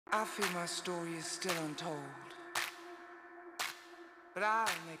I feel my story is still untold, but I'll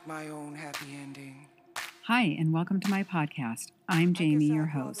make my own happy ending. Hi, and welcome to my podcast. I'm Jamie, your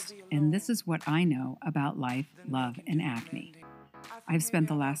host, and this is what I know about life, love, and acne. I've spent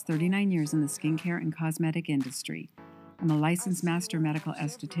the last 39 years in the skincare and cosmetic industry. I'm a licensed master medical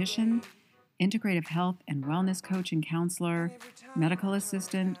esthetician, integrative health and wellness coach and counselor, medical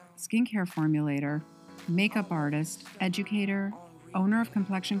assistant, skincare formulator, makeup artist, educator, owner of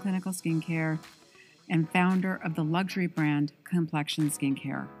Complexion Clinical Skincare, and founder of the luxury brand Complexion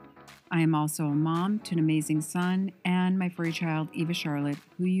Skincare. I am also a mom to an amazing son and my furry child, Eva Charlotte,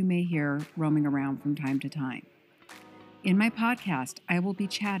 who you may hear roaming around from time to time. In my podcast, I will be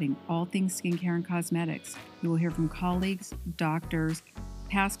chatting all things skincare and cosmetics. You will hear from colleagues, doctors,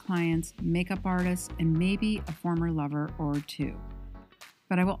 past clients, makeup artists, and maybe a former lover or two.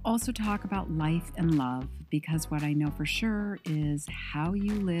 But I will also talk about life and love because what I know for sure is how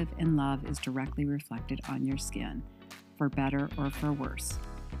you live and love is directly reflected on your skin, for better or for worse.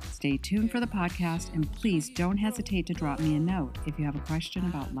 Stay tuned for the podcast, and please don't hesitate to drop me a note if you have a question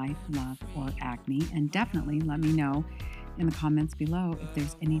about life, love, or acne, and definitely let me know in the comments below if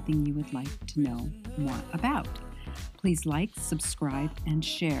there's anything you would like to know more about. Please like, subscribe, and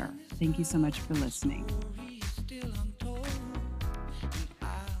share. Thank you so much for listening.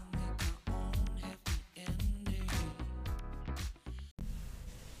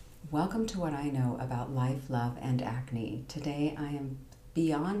 Welcome to what I know about life, love, and acne. Today I am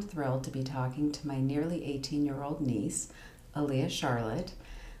beyond thrilled to be talking to my nearly 18-year-old niece, Aliyah Charlotte.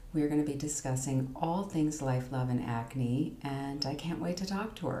 We're going to be discussing all things life, love, and acne, and I can't wait to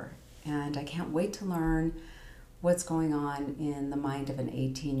talk to her. And I can't wait to learn what's going on in the mind of an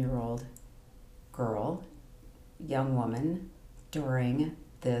 18-year-old girl, young woman, during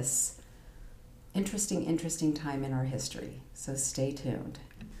this interesting time in our history. So stay tuned.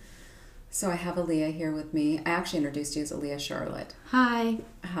 So I have Aliyah here with me. I actually introduced you as Aliyah Charlotte. Hi.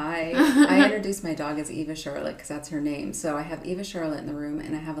 Hi. I introduced my dog as Eva Charlotte because that's her name. So I have Eva Charlotte in the room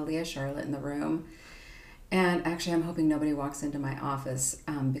and I have Aliyah Charlotte in the room. And actually I'm hoping nobody walks into my office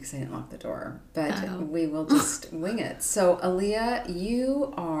because I didn't lock the door. But we will just wing it. So Aliyah,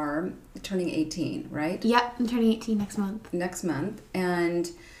 you are turning 18, right? Yep, I'm turning 18 next month. Next month.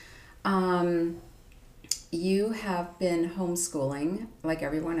 And you have been homeschooling like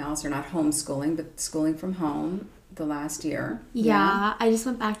everyone else, or not homeschooling, but schooling from home the last year. Yeah, I just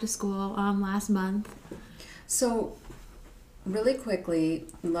went back to school last month. So really quickly,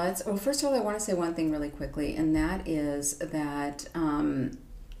 first of all, I want to say one thing really quickly, and that is that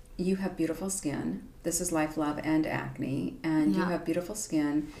you have beautiful skin. This is life, love, and acne, and you have beautiful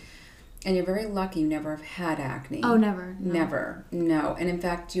skin. And you're very lucky you never have had acne. Oh, never. No. Never. No. And in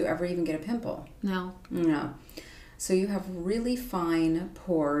fact, do you ever even get a pimple? No. No. So you have really fine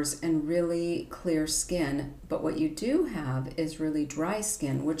pores and really clear skin. But what you do have is really dry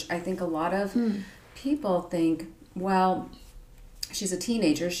skin, which I think a lot of people think, well, she's a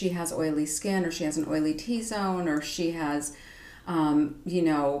teenager, she has oily skin, or she has an oily T-zone, or she has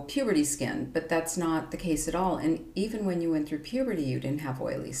puberty skin, but that's not the case at all. And even when you went through puberty, you didn't have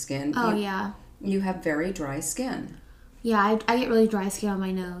oily skin. You have very dry skin. Yeah, I get really dry skin on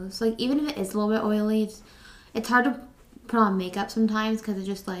my nose. Like, even if it is a little bit oily, it's hard to put on makeup sometimes because it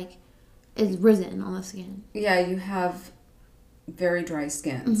just, is risen on the skin. Yeah, you have very dry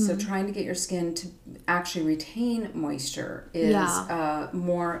skin. Mm-hmm. So trying to get your skin to actually retain moisture is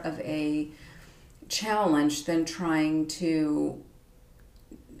more of a challenge than trying to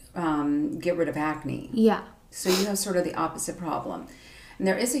get rid of acne. Yeah. So you have sort of the opposite problem. And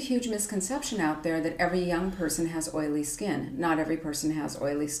there is a huge misconception out there that every young person has oily skin. Not every person has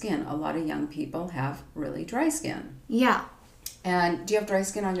oily skin. A lot of young people have really dry skin. Yeah. And do you have dry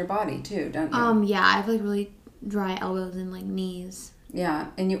skin on your body too, don't you? Yeah, I have really dry elbows and knees. Yeah,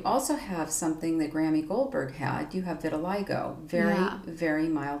 and you also have something that Grammy Goldberg had. You have vitiligo, very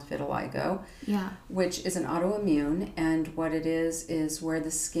mild vitiligo, which is an autoimmune, and what it is where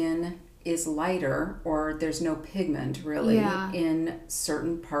the skin is lighter, or there's no pigment really in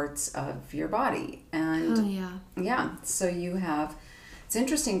certain parts of your body. And so you have, it's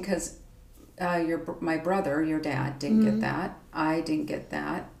interesting because my brother, your dad, didn't get that. I didn't get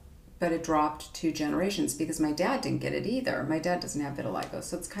that. But it dropped 2 generations because my dad didn't get it either. My dad doesn't have vitiligo.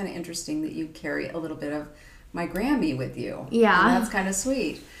 So it's kind of interesting that you carry a little bit of my Grammy with you. Yeah. And that's kind of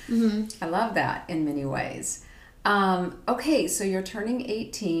sweet. Mm-hmm. I love that in many ways. Okay, so you're turning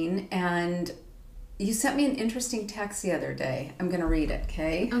 18 and you sent me an interesting text the other day. I'm going to read it,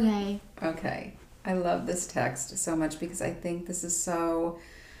 okay? Okay. I love this text so much because I think this is so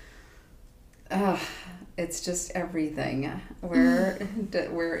It's just everything. Where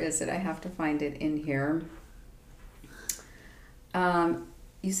is it? I have to find it in here.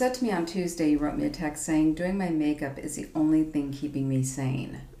 You said to me on Tuesday, you wrote me a text saying, doing my makeup is the only thing keeping me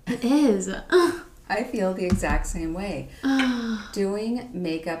sane. It is. I feel the exact same way. Doing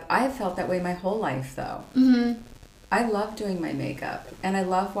makeup, I have felt that way my whole life though. Mm-hmm. I love doing my makeup, and I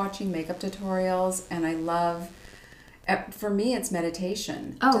love watching makeup tutorials, and I love, for me, it's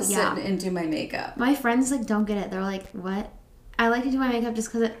meditation to sit and do my makeup. My friends like don't get it. They're like, what? I like to do my makeup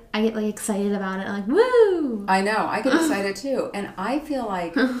just because I get like excited about it. I'm like, woo! I know, I get excited too. And I feel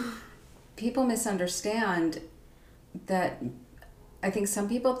like people misunderstand that. I think some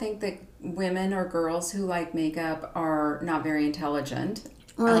people think that women or girls who like makeup are not very intelligent.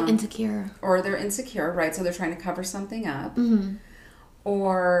 Or like insecure. Or they're insecure, right? So they're trying to cover something up. Mm-hmm.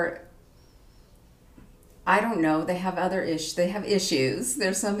 Or, I don't know, they have other issues. They have issues.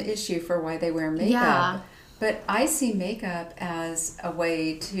 There's some issue for why they wear makeup. Yeah. But I see makeup as a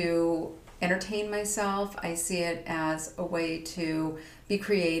way to entertain myself. I see it as a way to be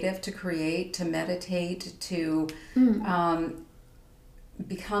creative, to create, to meditate, to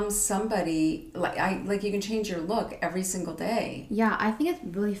become somebody. Like you can change your look every single day. Yeah, I think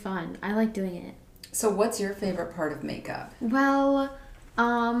it's really fun. I like doing it. So what's your favorite part of makeup? Well,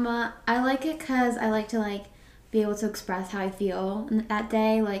 I like it because I like to like be able to express how I feel that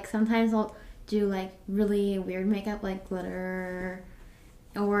day. Like sometimes I'll do like really weird makeup like glitter,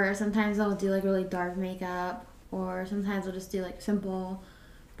 or sometimes I'll do like really dark makeup, or sometimes I'll just do like simple.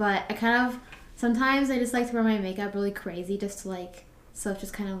 But sometimes I just like to wear my makeup really crazy just to like, so it's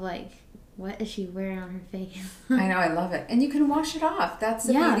just kind of like, what is she wearing on her face? I know, I love it. And you can wash it off. That's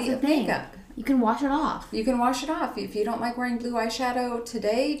the beauty of makeup. You can wash it off. You can wash it off. If you don't like wearing blue eyeshadow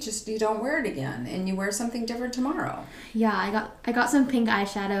today, you don't wear it again, and you wear something different tomorrow. Yeah, I got some pink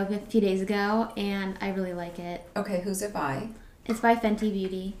eyeshadow a few days ago, and I really like it. Okay, who's it by? It's by Fenty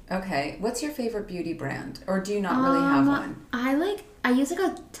Beauty. Okay, what's your favorite beauty brand, or do you not really have one? I use like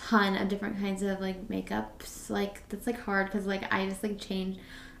a ton of different kinds of like makeups. Like that's like hard because like I just like change.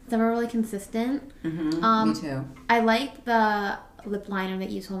 It's never really consistent. Mm-hmm, me too. I like the lip liner that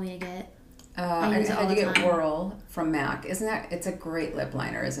you told me to get. I use it all the time. You get Whirl from MAC. It's a great lip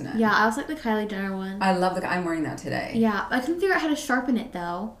liner, isn't it? Yeah, I also like the Kylie Jenner one. I love I'm wearing that today. Yeah, I couldn't figure out how to sharpen it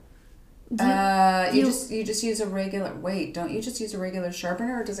though. You just use a regular. Wait, don't you just use a regular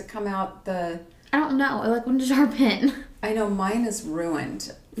sharpener, or does it come out the? I don't know. I like when to sharpen. I know mine is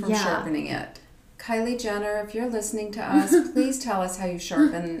ruined from sharpening it. Kylie Jenner, if you're listening to us, please tell us how you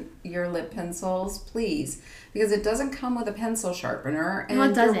sharpen your lip pencils, please. Because it doesn't come with a pencil sharpener.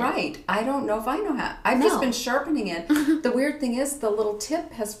 And you're right. I don't know if I know how. I've just been sharpening it. The weird thing is the little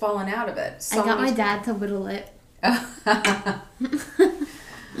tip has fallen out of it. I got my dad to whittle it.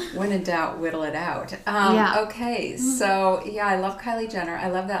 When in doubt, whittle it out. Okay, so yeah, I love Kylie Jenner. I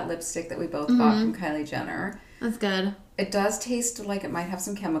love that lipstick that we both bought from Kylie Jenner. That's good. It does taste like it might have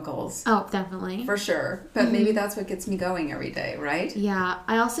some chemicals. Oh, definitely. For sure. But maybe that's what gets me going every day, right? Yeah.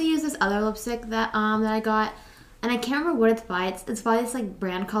 I also use this other lipstick that I got, and I can't remember what it's by. It's by this like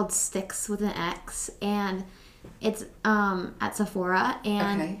brand called Sticks with an X, and it's at Sephora,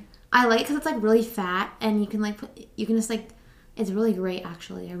 and I like it because it's like really fat, and you can just like, it's really great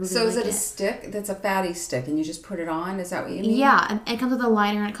actually. I really So is it a stick that's a fatty stick, and you just put it on? Is that what you mean? Yeah, and it comes with a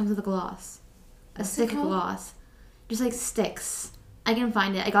liner and it comes with a gloss. A stick of gloss. Just like sticks. I can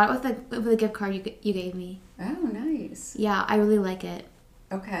find it. I got it with the gift card you gave me. Oh, nice. Yeah, I really like it.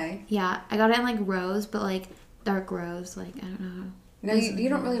 Okay. Yeah, I got it in like rose, but like dark rose. Like, I don't know. No, you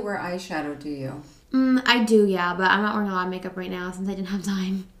don't really wear eyeshadow, do you? I do, yeah, but I'm not wearing a lot of makeup right now since I didn't have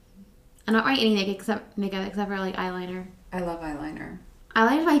time. I'm not wearing any makeup except for like eyeliner. I love eyeliner.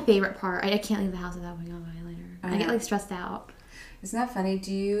 Eyeliner's my favorite part. I can't leave the house without putting on eyeliner. I get like stressed out. Isn't that funny?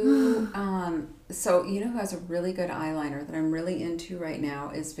 Do you, so you know who has a really good eyeliner that I'm really into right now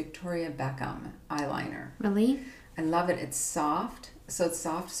is Victoria Beckham eyeliner. Really? I love it. It's soft. So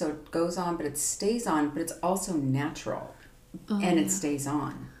it goes on, but it stays on, but it's also natural. And it stays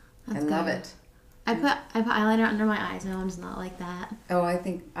on. I love it. I put eyeliner under my eyes. My mom's not like that. Oh, I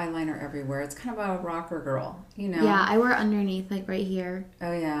think eyeliner everywhere. It's kind of a rocker girl, you know? Yeah, I wear it underneath, like right here.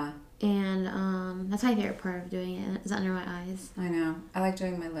 Oh, yeah. And that's my favorite part of doing it, is under my eyes. I know. I like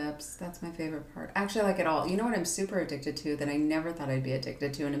doing my lips. That's my favorite part. Actually, I like it all. You know what I'm super addicted to that I never thought I'd be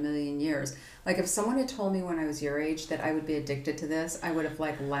addicted to in a million years? Like, if someone had told me when I was your age that I would be addicted to this, I would have,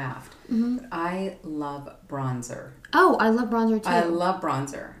 like, laughed. But I love bronzer. Oh, I love bronzer, too. I love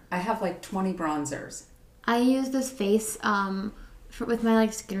bronzer. I have, like, 20 bronzers. I use this face, with my,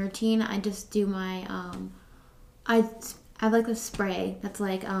 like, skin routine. I just do my, I I have like a spray that's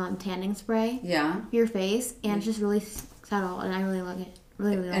like tanning spray. Yeah. For your face, and it's just really subtle, and I really like it.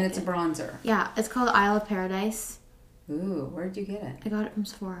 Really like it. And it's a bronzer. Yeah, it's called Isle of Paradise. Ooh, where'd you get it? I got it from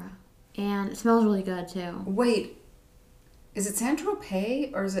Sephora, and it smells really good too. Wait, is it Saint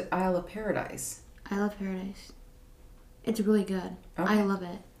Tropez or is it Isle of Paradise? Isle of Paradise. It's really good. Okay. I love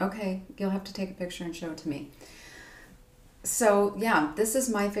it. Okay, you'll have to take a picture and show it to me. So, yeah, this is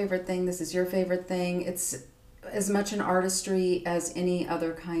my favorite thing. This is your favorite thing. It's as much an artistry as any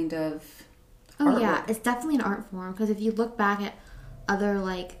other kind of artwork. Yeah, it's definitely an art form, because if you look back at other,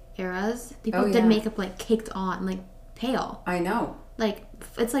 like, eras, people did makeup, like, caked on, like, pale. I know. Like,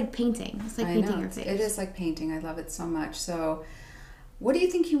 it's like painting. It's like painting your face. It is like painting. I love it so much. So, what do you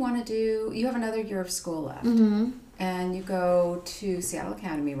think you want to do? You have another year of school left. Mm-hmm. And you go to Seattle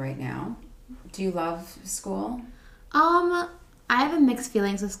Academy right now. Do you love school? I have a mixed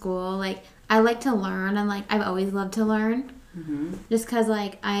feelings with school. Like, I like to learn, and like I've always loved to learn. Mm-hmm. Just because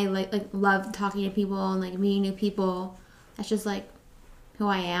like I like love talking to people and like meeting new people. That's just like who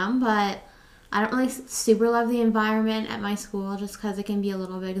I am. But I don't really super love the environment at my school, just because it can be a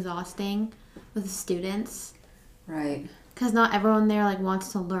little bit exhausting with the students. Right. Because not everyone there like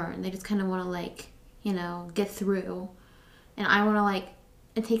wants to learn. They just kind of want to like, get through. And I want to like,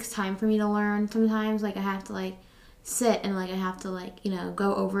 it takes time for me to learn sometimes. Like I have to like sit and like I have to like,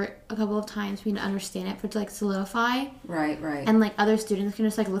 go over it a couple of times for me to understand it, for it to like solidify. Right. And like other students can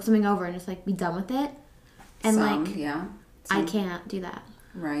just like look something over and just like be done with it. And I can't do that.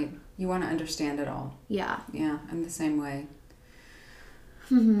 Right. You want to understand it all. Yeah. Yeah, I'm the same way.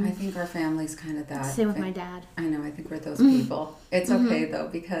 Mm-hmm. I think our family's kind of that. Same with my dad. I know, I think we're those people. It's okay though,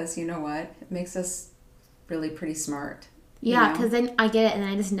 because you know what? It makes us really pretty smart. Yeah, because then I get it and then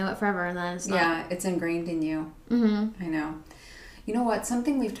I just know it forever, and then it's not. Yeah, it's ingrained in you. Mm-hmm. I know. You know what?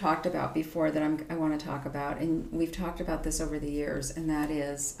 Something we've talked about before that I want to talk about, and we've talked about this over the years, and that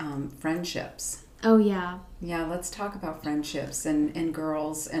is friendships. Oh, yeah. Yeah, let's talk about friendships and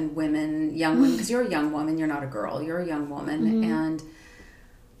girls and women, young women, because you're a young woman, you're not a girl, you're a young woman, and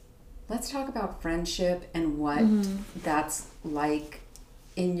let's talk about friendship and what that's like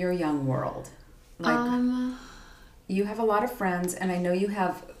in your young world. Like, you have a lot of friends, and I know you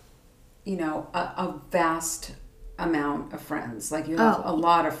have, a vast amount of friends. Like, you have a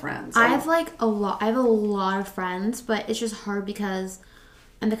lot of friends. I have a lot of friends, but it's just hard because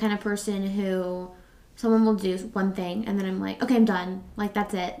I'm the kind of person who someone will do one thing and then I'm like, okay, I'm done. Like,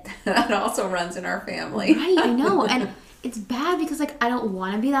 that's it. That also runs in our family. Right, I know. And it's bad because like I don't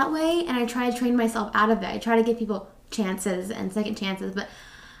want to be that way, and I try to train myself out of it. I try to give people chances and second chances, but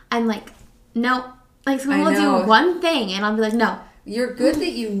I'm like, no. Like, someone will do one thing and I'll be like, no. You're good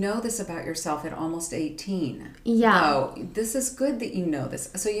that you know this about yourself at almost 18. Yeah. Oh, this is good that you know this.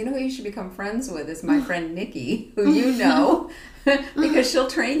 So you know who you should become friends with is my friend Nikki, who you know, because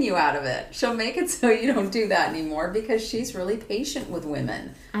she'll train you out of it. She'll make it so you don't do that anymore, because she's really patient with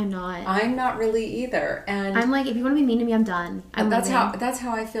women. I'm not. I'm not really either. And I'm like, if you want to be mean to me, I'm done. That's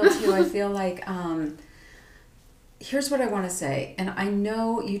how I feel too. I feel like here's what I want to say, and I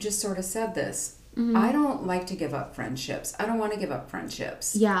know you just sort of said this. I don't like to give up friendships. I don't want to give up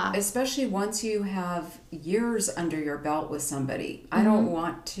friendships. Yeah. Especially once you have years under your belt with somebody. I don't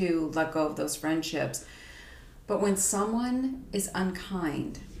want to let go of those friendships. But when someone is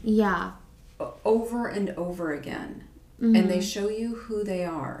unkind, yeah, over and over again, and they show you who they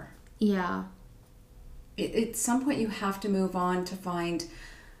are, yeah, at some point you have to move on to find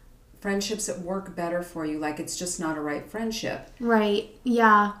friendships that work better for you. Like, it's just not a right friendship. Right.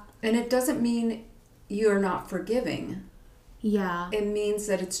 Yeah. And it doesn't mean you're not forgiving. Yeah. It means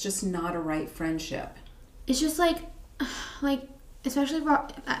that it's just not a right friendship. It's just like, especially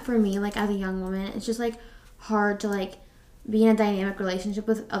for me, like as a young woman, it's just like hard to like be in a dynamic relationship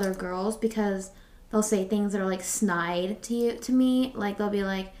with other girls, because they'll say things that are like snide to me. Like, they'll be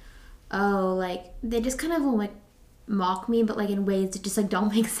like, oh, like they just kind of will like mock me, but like in ways that just like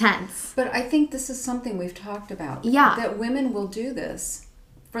don't make sense. But I think this is something we've talked about. Yeah. That women will do this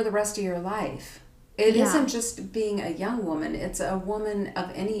for the rest of your life. It isn't just being a young woman, it's a woman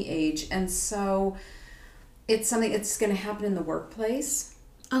of any age. And so it's something, it's going to happen in the workplace.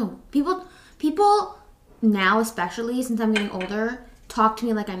 Oh, people now, especially since I'm getting older, talk to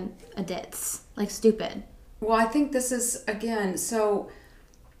me like I'm a ditz, like stupid. Well, I think this is, again, so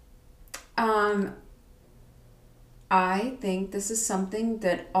I think this is something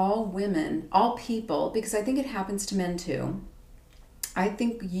that all women, all people, because I think it happens to men too, I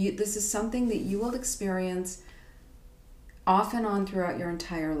think this is something that you will experience off and on throughout your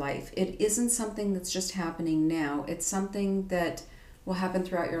entire life. It isn't something that's just happening now. It's something that will happen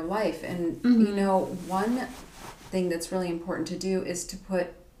throughout your life. And, one thing that's really important to do is to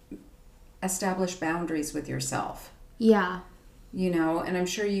establish boundaries with yourself. Yeah. You know, and I'm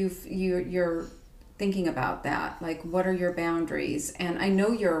sure you're thinking about that. Like, what are your boundaries? And I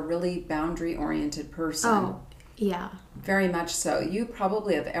know you're a really boundary-oriented person. Oh, yeah. Very much so. You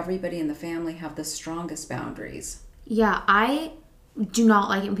probably, of everybody in the family, have the strongest boundaries. Yeah, I do not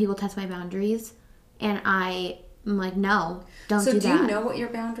like it when people test my boundaries. And I'm like, no, don't do that. So do you know what your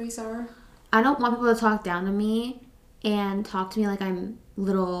boundaries are? I don't want people to talk down to me and talk to me like I'm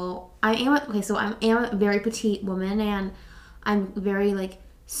little. I am a very petite woman, and I'm very, like,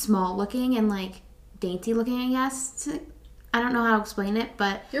 small looking and, like, dainty looking, I guess. I don't know how to explain it,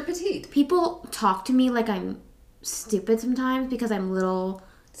 but... You're petite. People talk to me like I'm stupid sometimes because I'm little.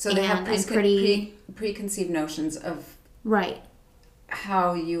 So they have preconceived notions of... Right.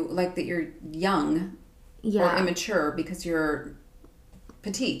 How you... Like, that you're young or immature because you're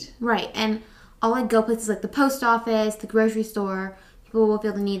petite. Right. And I'll, like, go places like the post office, the grocery store. People will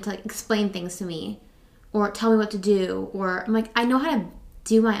feel the need to, like, explain things to me or tell me what to do. Or I'm like, I know how to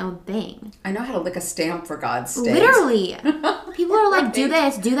do my own thing. I know how to lick a stamp, for God's sake. Literally. People are like, do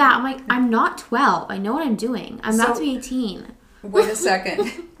this, do that. I'm like, I'm not 12. I know what I'm doing. I'm about to be 18. Wait a second.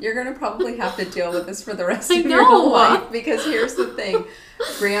 You're going to probably have to deal with this for the rest of your life, because here's the thing.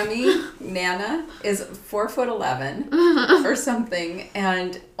 Grammy Nana is 4'11" or something,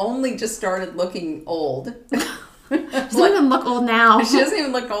 and only just started looking old. She doesn't even look old now. She doesn't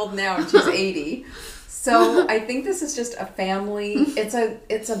even look old now, and she's 80. So I think this is just a family. It's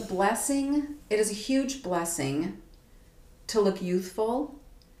a blessing. It is a huge blessing to look youthful.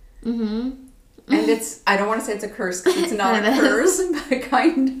 Mm-hmm. And I don't want to say it's a curse, because it's not a curse, but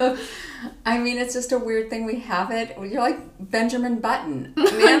kind of. I mean, it's just a weird thing. We have it. You're like Benjamin Button.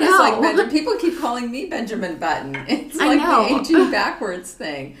 Man, it's like Benjamin. People keep calling me Benjamin Button. It's like the aging backwards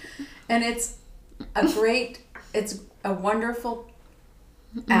thing. And it's a wonderful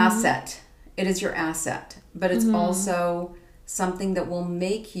asset. It is your asset. But it's also something that will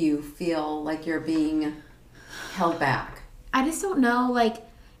make you feel like you're being held back. I just don't know, like,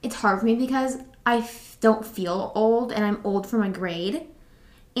 it's hard for me because I don't feel old, and I'm old for my grade.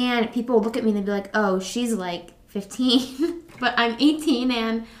 And people look at me and they'd be like, oh, she's like 15. But I'm 18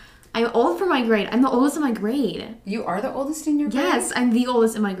 and I'm old for my grade. I'm the oldest in my grade. You are the oldest in your grade? Yes, I'm the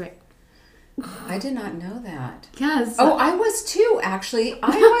oldest in my grade. I did not know that. Yes. Oh, I was too, actually. I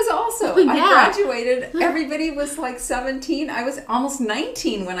was also. Yeah. I graduated. Everybody was like 17. I was almost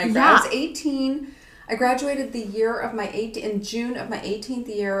 19 when I graduated. I was 18. I graduated the year of in June of my 18th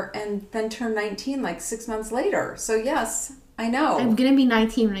year, and then turned 19 like 6 months later. So yes, I know. I'm going to be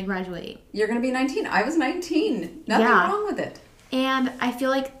 19 when I graduate. You're going to be 19. I was 19. Nothing wrong with it. And I feel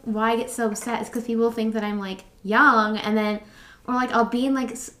like why I get so upset is because people think that I'm, like, young, and then, or, like, I'll be in,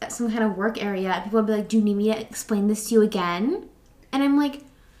 like, some kind of work area, and people will be like, do you need me to explain this to you again? And I'm like,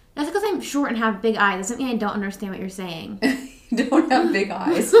 that's because I'm short and have big eyes. Doesn't mean I don't understand what you're saying. You don't have big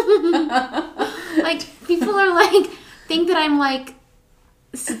eyes. Like, people are like, think that I'm like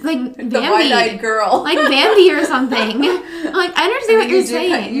Bambi. The wide-eyed girl. Like Bambi or something. I'm like, I understand what you're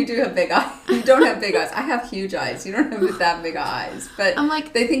saying. You do have big eyes. You don't have big eyes. I have huge eyes. You don't have that big eyes. But I'm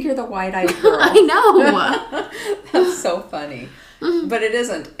like, they think you're the wide-eyed girl. I know. That's so funny. But it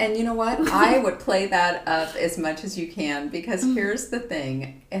isn't. And you know what? I would play that up as much as you can, because here's the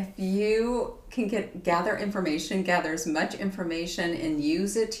thing. If you can gather as much information and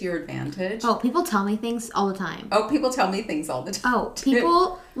use it to your advantage. Oh, people tell me things all the time. Oh, people tell me things all the time. Oh,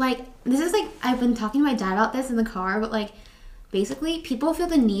 people, like, this is like, I've been talking to my dad about this in the car, but, like, basically, people feel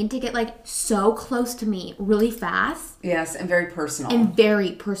the need to get, like, so close to me really fast. Yes, and very personal.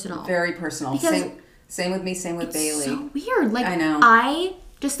 Very personal. Because same with me, same with Bailey. It's so weird. Like, I know. I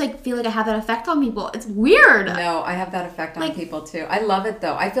just, like, feel like I have that effect on people. It's weird. No, I have that effect on people, too. I love it,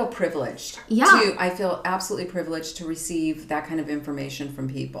 though. I feel privileged. Yeah. I feel absolutely privileged to receive that kind of information from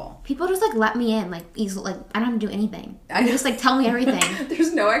people. People just, like, let me in, like, easily. Like, I don't have to do anything. They just, like, tell me everything.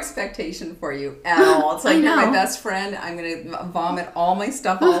 There's no expectation for you at all. It's like, you're my best friend. I'm going to vomit all my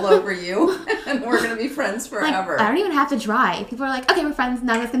stuff all over you, and we're going to be friends forever. Like, I don't even have to try. People are like, okay, we're friends.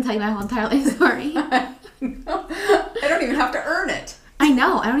 Now I'm just going to tell you my whole entire life story. I don't even have to earn it. I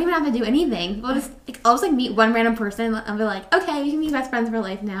know. I don't even have to do anything. People just, like, I'll just, like, meet one random person and be like, okay, we can be best friends for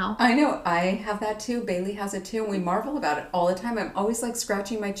life now. I know. I have that too. Bailey has it too. And we marvel about it all the time. I'm always, like,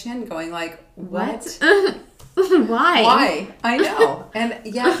 scratching my chin going like, what? Why? Why? I know. And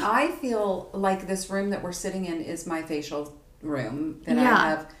yet I feel like this room that we're sitting in is my facial room. That I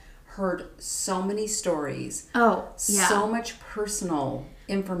have heard so many stories. Oh, yeah. So much personal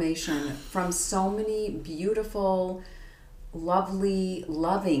information from so many beautiful lovely,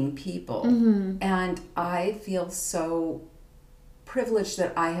 loving people. And I feel so privileged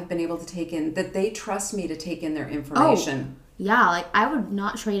that I have been able to take in, that they trust me to take in their information. Yeah, like I would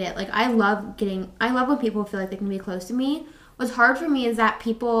not trade it. Like I love when people feel like they can be close to me. What's hard for me is that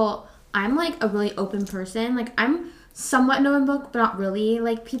I'm like a really open person. Like I'm somewhat an open book, but not really.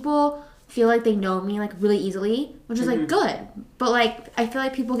 Like people feel like they know me like really easily, which is like good. But like I feel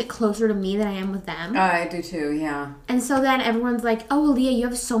like people get closer to me than I am with them. I do too, yeah. And so then everyone's like, "Oh, Aliyah, you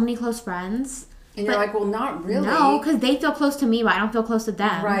have so many close friends." And you're like, well, not really. No, because they feel close to me, but I don't feel close to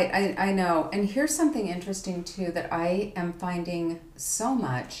them. Right, I know. And here's something interesting, too, that I am finding so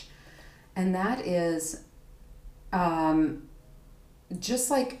much. And that is just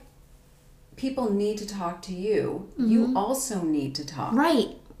like people need to talk to you, you also need to talk.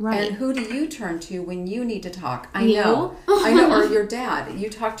 Right. And who do you turn to when you need to talk? I know, or your dad. You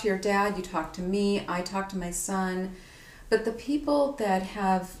talk to your dad, you talk to me, I talk to my son. But the people that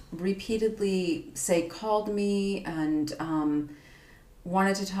have repeatedly, say, called me and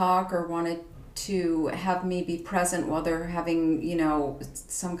wanted to talk or wanted to have me be present while they're having,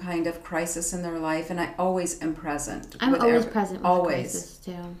 some kind of crisis in their life, and I always am present. I'm always present with crisis,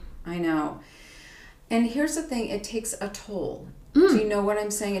 too. I know. And here's the thing, it takes a toll. Do you know what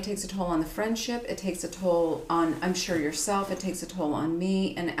I'm saying? It takes a toll on the friendship. It takes a toll on, I'm sure, yourself. It takes a toll on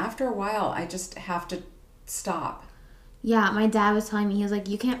me. And after a while, I just have to stop. Yeah, my dad was telling me, he was like,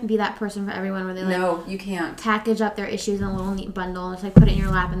 you can't be that person for everyone where they like... No, you can't. Package up their issues in a little neat bundle and just like put it in your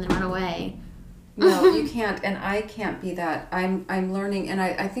lap and then run away. No, you can't. And I can't be that. I'm learning. And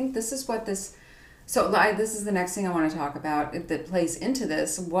I think this is what this... So this is the next thing I want to talk about that plays into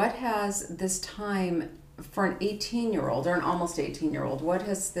this. What has this time for an 18-year-old or an almost 18-year-old, what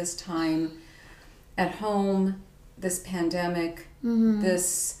has this time at home, this pandemic,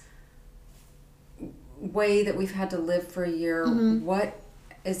 this way that we've had to live for a year, what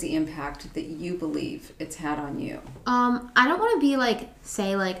is the impact that you believe it's had on you? I don't want to be like,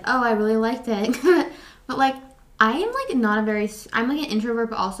 say like, oh, I really liked it. But like, I am like I'm like an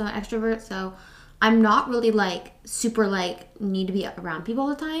introvert, but also an extrovert. So I'm not really like super like need to be around people all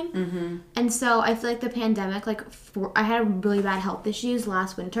the time. And so I feel like the pandemic, I had really bad health issues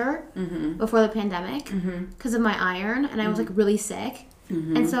last winter before the pandemic because of my iron, and I was like really sick.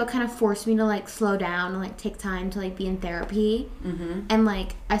 And so it kind of forced me to like slow down and like take time to like be in therapy. And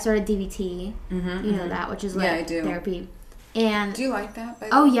like I started DBT, you know that, which is like therapy. And do you like that?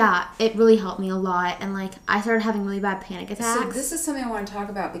 Oh yeah, it really helped me a lot. And like I started having really bad panic attacks. So this is something I want to talk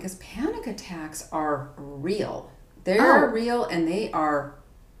about because panic attacks are real. They're real and they are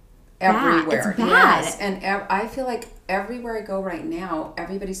everywhere. It's bad. Yes, and I feel like everywhere I go right now,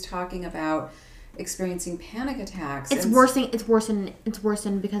 everybody's talking about experiencing panic attacks. It's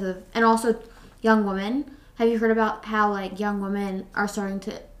worsened because of, and also young women. Have you heard about how like young women are starting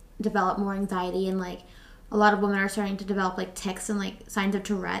to develop more anxiety, and like a lot of women are starting to develop like tics and like signs of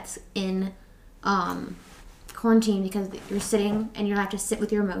Tourette's in quarantine because you're sitting and you have to sit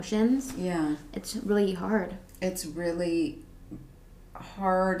with your emotions. Yeah. It's really hard. It's really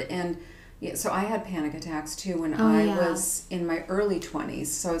hard. And yeah, so I had panic attacks too when I was in my early 20s.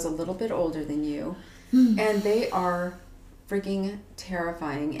 So I was a little bit older than you. And they are freaking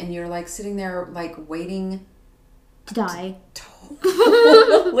terrifying. And you're like sitting there like waiting to die.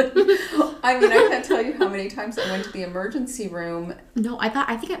 I mean, I can't tell you how many times I went to the emergency room. No, I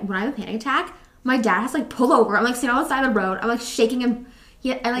think when I have a panic attack, my dad has to like pull over. I'm like sitting on the side of the road. I'm like shaking him.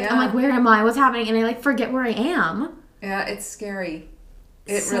 I'm like, where am I? What's happening? And I like forget where I am. Yeah, it's scary.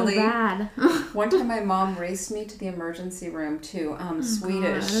 It's so really bad. One time my mom raced me to the emergency room to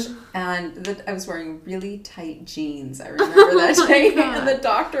Swedish, God. And I was wearing really tight jeans. I remember that day. And the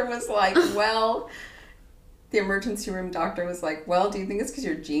doctor was like, well, the emergency room doctor was like, well, do you think it's because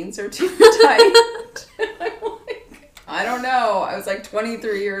your jeans are too tight? I'm like, I don't know. I was like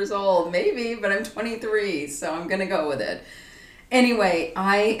 23 years old, maybe, but I'm 23, so I'm going to go with it. Anyway,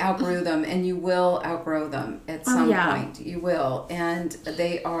 I outgrew them, and you will outgrow them at some point. You will. And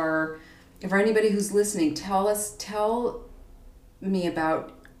they are, for anybody who's listening, tell me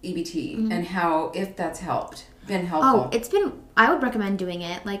about EBT and how, if that's been helpful. I would recommend doing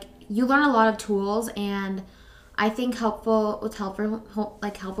it. Like, you learn a lot of tools, and I think helpful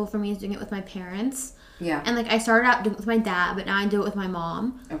for me is doing it with my parents. Yeah. And like I started out doing it with my dad, but now I do it with my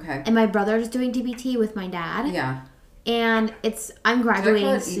mom. Okay. And my brother's doing DBT with my dad. Yeah. And I'm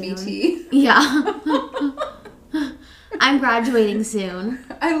graduating soon. EBT? Yeah. I'm graduating soon.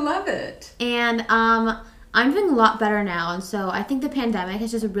 I love it. And I'm doing a lot better now, and so I think the pandemic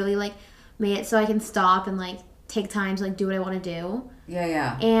has just really like made it so I can stop and like take time to like do what I want to do.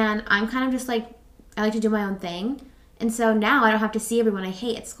 Yeah. And I'm kind of just like, I like to do my own thing. And so now I don't have to see everyone I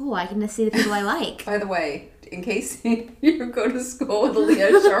hate at school. I can just see the people I like. By the way, in case you go to school with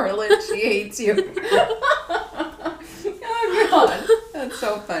Aliyah Charlotte, she hates you. Oh, God. That's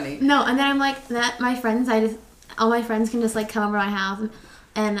so funny. No, and then I'm like, that my friends, all my friends can just, like, come over to my house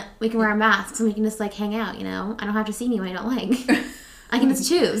and we can wear masks and we can just, like, hang out, you know? I don't have to see anyone I don't like. I can just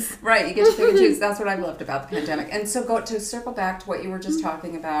choose. Right, you get to pick and choose. That's what I've loved about the pandemic. And so to circle back to what you were just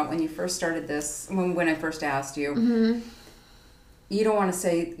talking about when you first started this, when I first asked you, you don't want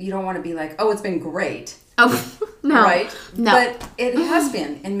to be like, oh, it's been great. Oh, no. Right? No. But it has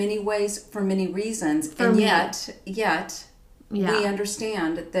been in many ways for many reasons. Yet, we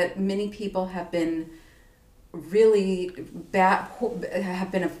understand that many people have been really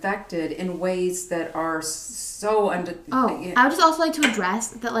have been affected in ways that are so I would just also like to address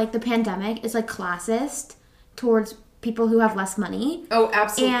that, like, the pandemic is, like, classist towards people who have less money. Oh,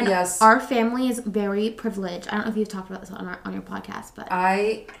 absolutely, and yes. Our family is very privileged. I don't know if you've talked about this on your podcast, but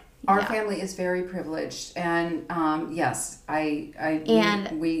our family is very privileged, and yes,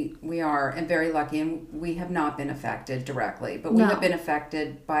 we are, and very lucky, and we have not been affected directly, but we have been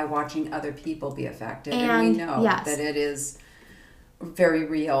affected by watching other people be affected, and we know that it is very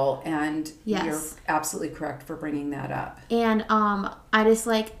real, and you're absolutely correct for bringing that up. And I just,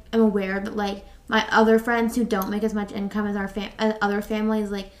 like, am aware that, like, my other friends who don't make as much income as other families,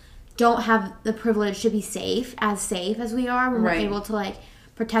 like, don't have the privilege to be safe as we are when we're able to, like,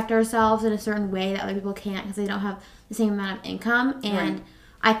 protect ourselves in a certain way that other people can't because they don't have the same amount of income. And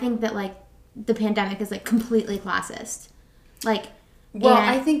I think that, like, the pandemic is, like, completely classist. Like, well,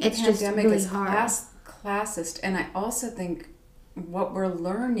 I think the it's pandemic just really is hard. Classist, and I also think what we're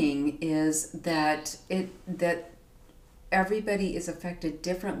learning is that everybody is affected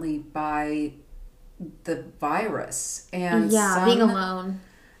differently by the virus, and being alone.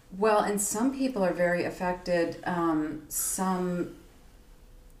 Well, and some people are very affected. Some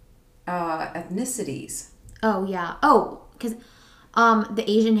ethnicities. Oh yeah. Oh, because the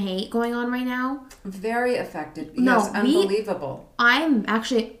Asian hate going on right now. Very affected. Yes, unbelievable.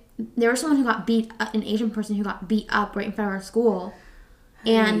 There was someone who got an Asian person who got beat up right in front of our school,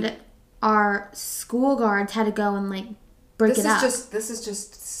 and our school guards had to go and, like, break it up. This is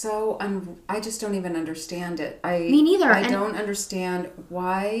just so I just don't even understand it. Me neither. I don't understand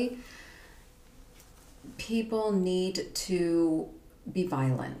why people need to be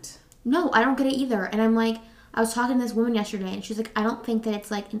violent. No, I don't get it either. And I'm like, I was talking to this woman yesterday, and she's like, I don't think that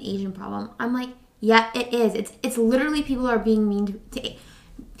it's, like, an Asian problem. I'm like, yeah, it is. It's literally people are being mean to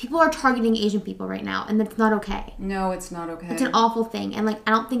people are targeting Asian people right now, and that's not okay. No, it's not okay. It's an awful thing. And, like,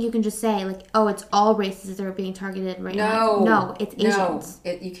 I don't think you can just say, like, oh, it's all races that are being targeted right now. No, it's Asians.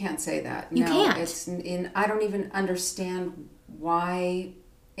 No, you can't say that. You can't. I don't even understand why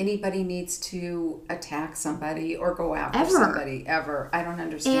anybody needs to attack somebody or go after somebody ever. I don't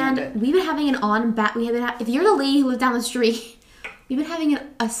understand it. And we've been having if you're the lady who lives down the street, we've been having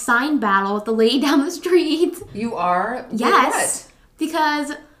a sign battle with the lady down the street. You are? Yes.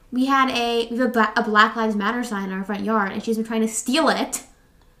 Because we have a Black Lives Matter sign in our front yard, and she's been trying to steal it.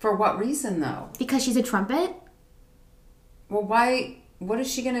 For what reason, though? Because she's a trumpet. Well, why? What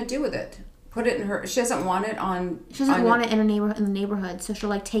is she going to do with it? Put it in her... She doesn't want it on... She doesn't want it in the neighborhood, so she'll,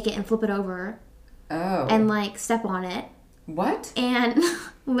 like, take it and flip it over. Oh. And, like, step on it. What? And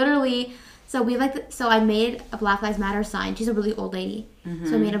literally... So I made a Black Lives Matter sign. She's a really old lady. Mm-hmm.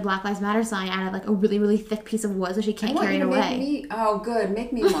 So I made a Black Lives Matter sign out of, like, a really, really thick piece of wood so she can't carry it away. Oh, good.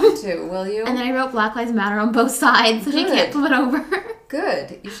 Make me one, too, will you? And then I wrote Black Lives Matter on both sides so she can't flip it over.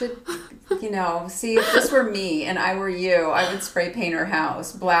 Good. You should, see, if this were me and I were you, I would spray paint her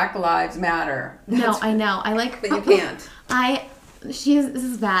house. Black Lives Matter. No, I know. But you can't. This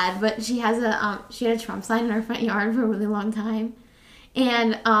is bad, but she had a Trump sign in her front yard for a really long time.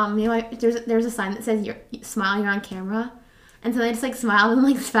 And, there's a sign that says, smile, you're on camera. And so they just, like, smiled and,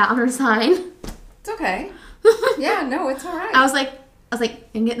 like, spat on her sign. It's okay. Yeah, no, it's all right. I was like,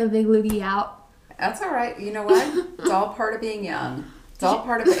 I'm getting the big loogie out. That's all right. You know what? It's all part of being young. It's all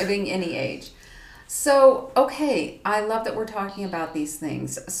part of being any age. So, okay, I love that we're talking about these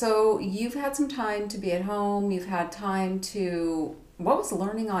things. So you've had some time to be at home. You've had time to... What was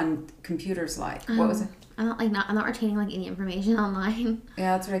learning on computers like? What was it? I'm not retaining, like, any information online.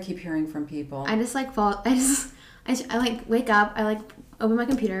 Yeah, that's what I keep hearing from people. I just, like, I like, wake up, I, like, open my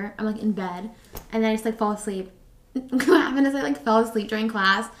computer, I'm, like, in bed, and then I just, like, fall asleep. What happened is I, like, fell asleep during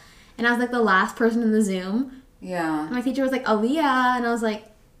class, and I was, like, the last person in the Zoom. Yeah. And my teacher was like, Aliyah, and I was, like,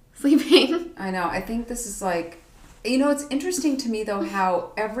 sleeping. I know. I think this is, like, it's interesting to me, though,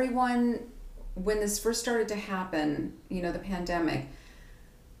 how everyone, when this first started to happen, the pandemic,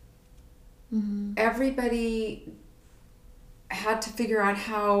 mm-hmm. Everybody had to figure out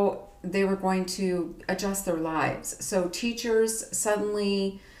how they were going to adjust their lives. So teachers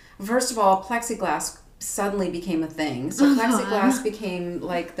suddenly, first of all, plexiglass suddenly became a thing. So plexiglass became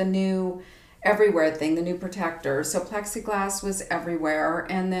like the new everywhere thing, the new protector. So plexiglass was everywhere.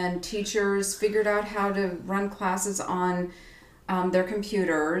 And then teachers figured out how to run classes on their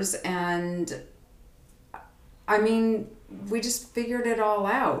computers. And I mean, we just figured it all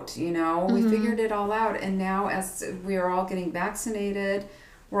out, you know, we figured it all out. And now as we are all getting vaccinated,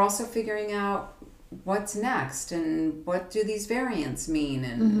 we're also figuring out what's next and what do these variants mean.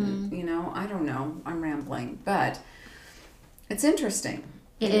 And, you know, I don't know, I'm rambling, but it's interesting.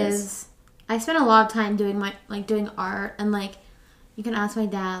 It is. I spent a lot of time doing doing art, and like, you can ask my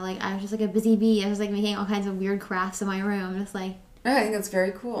dad, like, I was just like a busy bee. I was like making all kinds of weird crafts in my room, just like. I think that's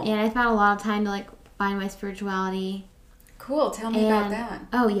very cool. And I spent a lot of time to like find my spirituality. Cool. Tell me about that.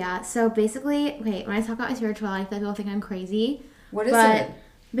 Oh, yeah. So basically, when I talk about my spirituality, I feel like people think I'm crazy. What is it?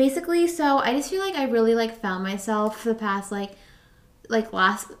 Basically, so I just feel like I really like found myself for the past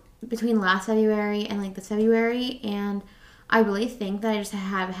between last February and like this February, and I really think that I just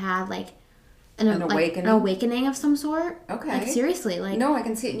have had like an awakening? An awakening of some sort. Okay. Like seriously, like. No, I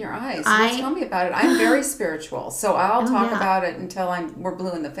can see it in your eyes. Tell me about it. I'm very spiritual, so I'll talk about it until we're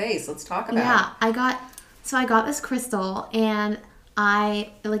blue in the face. Let's talk about it. Yeah, I got this crystal, and it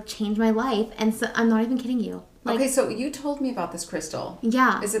like changed my life, and so I'm not even kidding you. Like, okay, so you told me about this crystal.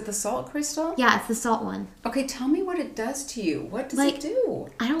 Yeah. Is it the salt crystal? Yeah, it's the salt one. Okay, tell me what it does to you. What does it do?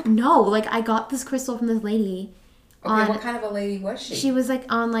 I don't know. Like, I got this crystal from this lady. Okay, what kind of a lady was she? She was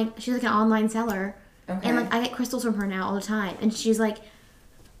she's like an online seller. Okay. And like I get crystals from her now all the time. And she's like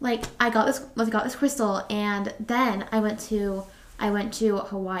I got this crystal, and then I went to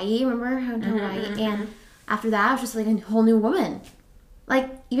Hawaii, remember? I went to Hawaii, and after that I was just like a whole new woman. Like,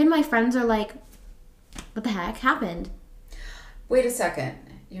 even my friends are like, what the heck happened? Wait a second.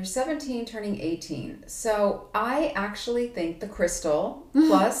 You're 17 turning 18. So I actually think the crystal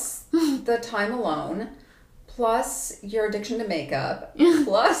plus the time alone plus your addiction to makeup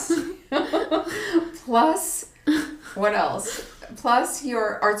plus what else? Plus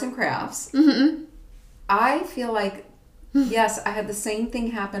your arts and crafts. I feel like, yes, I had the same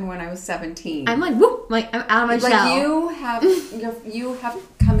thing happen when I was 17. I'm like, whoop, like I'm out of my shell. You have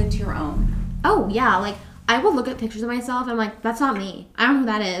come into your own. Oh, yeah. Like, I will look at pictures of myself and I'm like, that's not me. I don't know who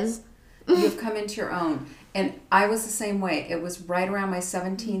that is. You've come into your own. And I was the same way. It was right around my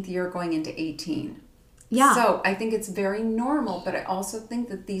 17th year going into 18. Yeah. So I think it's very normal, but I also think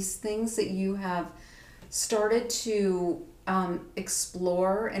that these things that you have started to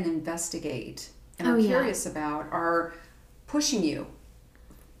explore and investigate and are curious about are pushing you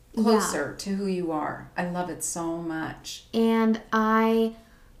closer to who you are. I love it so much. And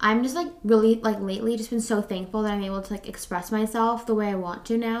I'm just like really like lately just been so thankful that I'm able to like express myself the way I want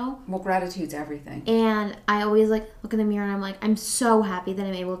to now. Well, gratitude's everything. And I always like look in the mirror and I'm like, I'm so happy that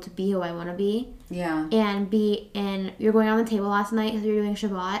I'm able to be who I want to be. Yeah. And you're going on the table last night because you're doing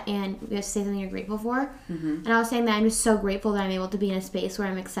Shabbat, and you have to say something you're grateful for. And I was saying that I'm just so grateful that I'm able to be in a space where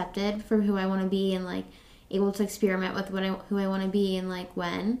I'm accepted for who I want to be, and like able to experiment with who I want to be and like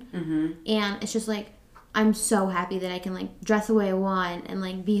when. And it's just like, I'm so happy that I can like dress the way I want and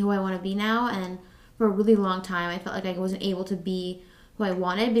like be who I want to be now. And for a really long time, I felt like I wasn't able to be who I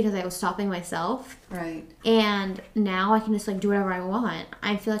wanted because I was stopping myself. Right. And now I can just like do whatever I want.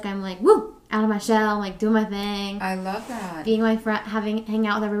 I feel like I'm like, woo, out of my shell, like doing my thing. I love that. Being my friend, hang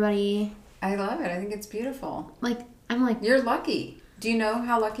out with everybody. I love it. I think it's beautiful. Like, I'm like, you're lucky. Do you know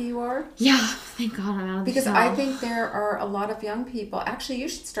how lucky you are? Yeah, thank God I'm out of the Because shell. I think there are a lot of young people. Actually, you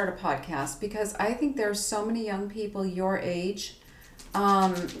should start a podcast, because I think there are so many young people your age,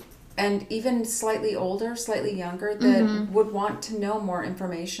 and even slightly older, slightly younger, that would want to know more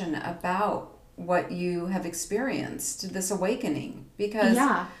information about what you have experienced, this awakening. Because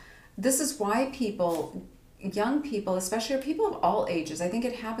this is why young people, especially people of all ages, I think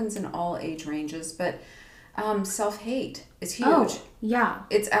it happens in all age ranges, but self-hate is huge. Oh, yeah.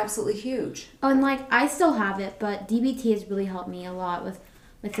 It's absolutely huge. Oh, and like, I still have it, but DBT has really helped me a lot with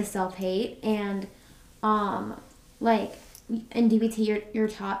the self-hate. And like in DBT you're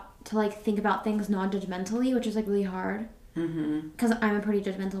taught to like think about things non-judgmentally, which is like really hard. Because I'm a pretty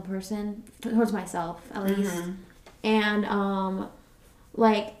judgmental person towards myself, at least. And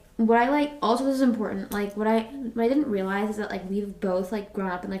like, what I like, also this is important, like what I didn't realize is that like we've both like grown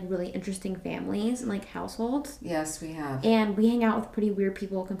up in like really interesting families and like households. Yes, we have. And we hang out with pretty weird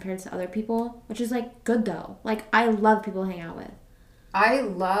people compared to other people, which is like good though. Like, I love people to hang out with. I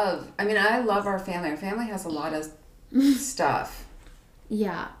love our family. Our family has a lot of stuff.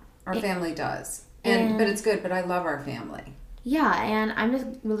 Yeah. Our family does. But it's good, but I love our family. Yeah, and I'm just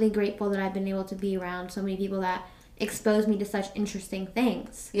really grateful that I've been able to be around so many people that expose me to such interesting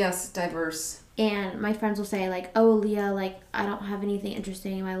things. Yes, diverse. And my friends will say like, "Oh, Leah, like I don't have anything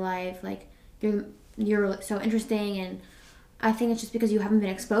interesting in my life. Like you're so interesting." And I think it's just because you haven't been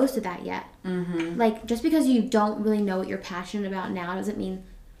exposed to that yet. Mm-hmm. Like just because you don't really know what you're passionate about now doesn't mean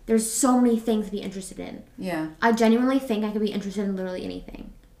there's so many things to be interested in. Yeah. I genuinely think I could be interested in literally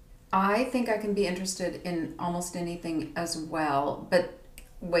anything. I think I can be interested in almost anything as well, but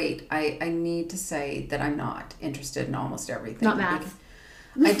wait, I need to say that I'm not interested in almost everything. Not math.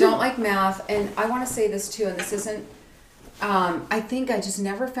 I don't like math, and I want to say this too, and this isn't, I think I just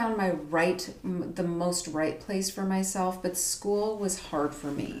never found the most right place for myself, but school was hard for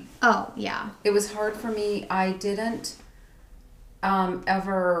me. Oh, yeah. It was hard for me. I didn't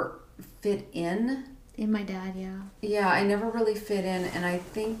ever fit in. In my dad, yeah. Yeah, I never really fit in, and I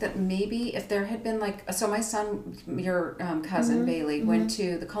think that maybe if there had been so my son, your cousin Bailey, went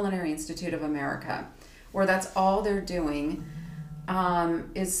to the Culinary Institute of America, where that's all they're doing,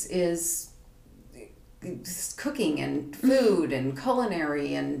 is cooking and food and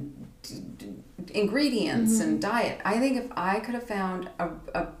culinary and ingredients and diet. I think if I could have found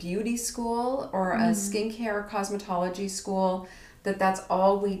a beauty school or a skincare cosmetology school, that's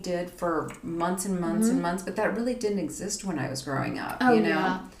all we did for months and months and months, but that really didn't exist when I was growing up, you know?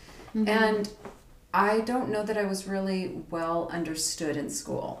 Yeah. Mm-hmm. And I don't know that I was really well understood in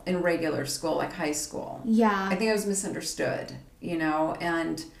school, in regular school, like high school. Yeah. I think I was misunderstood, you know,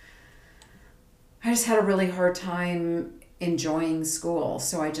 and I just had a really hard time enjoying school,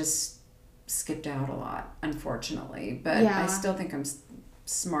 so I just skipped out a lot, unfortunately. But Yeah. I still think I'm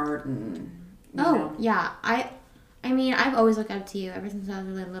smart and, you Oh, know. yeah. I mean, I've always looked up to you ever since I was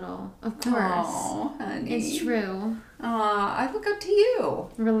really little. Of course. Oh, honey. It's true. I look up to you.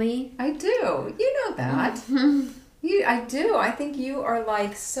 Really? I do. You know that. I do. I think you are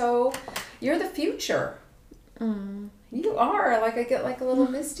you're the future. You are. Like I get like a little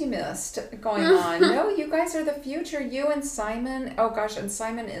misty mist going on. No, you guys are the future. You and Simon. Oh gosh, and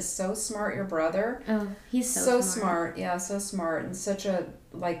Simon is so smart, your brother. Oh, he's so smart. Yeah, so smart and such a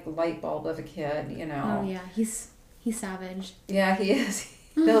light bulb of a kid, you know. Oh yeah, he's savage. Yeah, he is.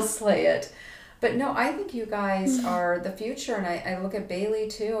 He'll slay it. But no, I think you guys are the future, and I look at Bailey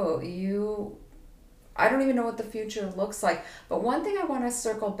too. I don't even know what the future looks like. But one thing I want to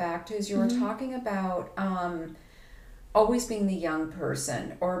circle back to is you were talking about always being the young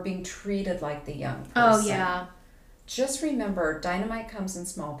person or being treated like the young person. Oh yeah. Just remember, dynamite comes in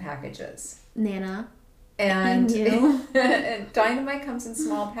small packages. Nana. And you. and dynamite comes in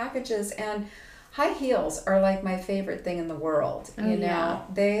small packages, and high heels are like my favorite thing in the world. You know, yeah.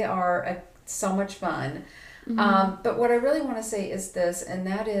 They are so much fun. But what I really want to say is this, and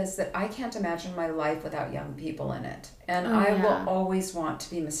that is that I can't imagine my life without young people in it. And I will always want to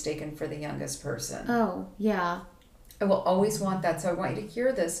be mistaken for the youngest person. Oh, yeah. I will always want that. So I want you to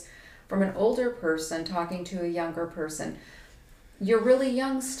hear this from an older person talking to a younger person. You're really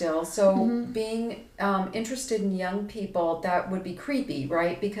young still, so being interested in young people, that would be creepy,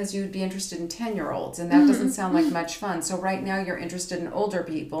 right? Because you'd be interested in 10-year-olds, and that doesn't sound like much fun. So right now you're interested in older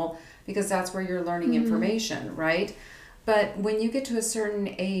people because that's where you're learning information, right? But when you get to a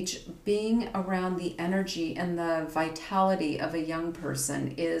certain age, being around the energy and the vitality of a young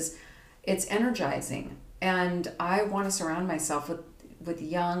person it's energizing. And I want to surround myself with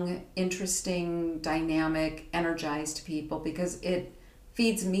young, interesting, dynamic, energized people because it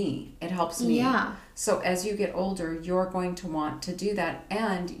feeds me. It helps me. Yeah. So as you get older, you're going to want to do that,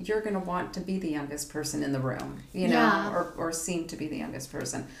 and you're going to want to be the youngest person in the room, you know, or seem to be the youngest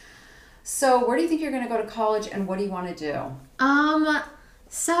person. So where do you think you're going to go to college, and what do you want to do?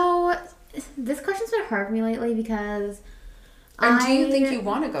 So this question's been hard for me lately because do you think you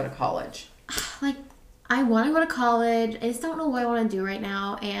want to go to college? Like, I want to go to college. I just don't know what I want to do right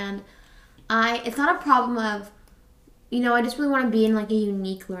now. And it's not a problem of, I just really want to be in like a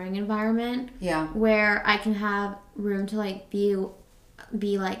unique learning environment. Yeah. Where I can have room to like be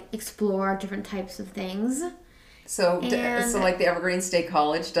like explore different types of things. So like the Evergreen State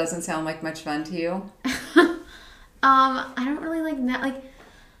College doesn't sound like much fun to you? I don't really like that. Like,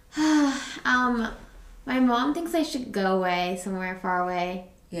 my mom thinks I should go away somewhere far away.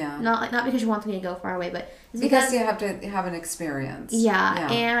 Yeah. Not because she wants me to go far away, but it's because you have to have an experience. Yeah.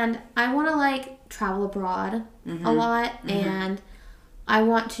 And I want to like travel abroad a lot, and I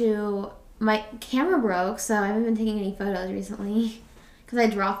want to. My camera broke, so I haven't been taking any photos recently because I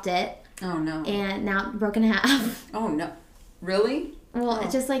dropped it. Oh no. And now it's broken in half. Oh no. Really? Well,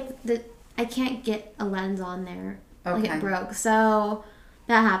 it's just like I can't get a lens on there. Okay. Like it broke. So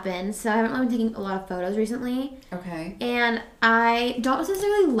that happened. So I haven't really been taking a lot of photos recently. Okay. And I don't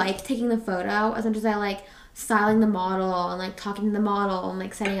necessarily like taking the photo as much as I like styling the model and like talking to the model and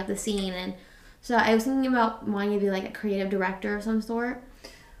like setting up the scene. And so I was thinking about wanting to be like a creative director of some sort.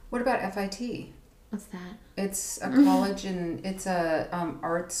 What about FIT? What's that? It's a college and it's a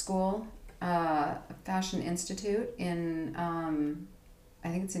art school, fashion institute in I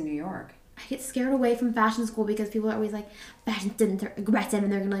think it's in New York. I get scared away from fashion school because people are always like, fashion students are aggressive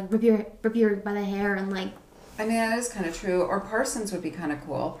and they're gonna like rip you by the hair and like. I mean, that is kind of true. Or Parsons would be kind of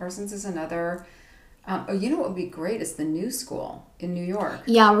cool. Parsons is another. You know what would be great is the new school in New York.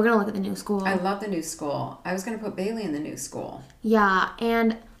 Yeah, we're gonna look at the new school. I love the new school. I was gonna put Bailey in the new school. Yeah,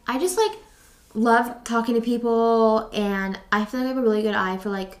 and I just like love talking to people, and I feel like I have a really good eye for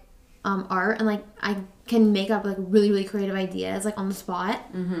like art, and like I can make up like really creative ideas like on the spot,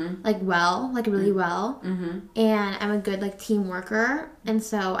 like really well, and I'm a good like team worker, and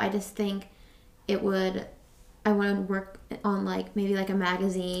so I just think I want to work on like maybe like a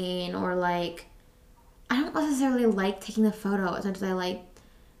magazine or like I don't necessarily like taking the photo as much as I like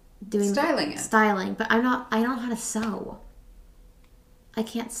doing styling, but I don't know how to sew. I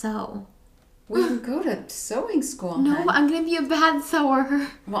can't sew. We can go to sewing school. No, hun. I'm gonna be a bad sewer.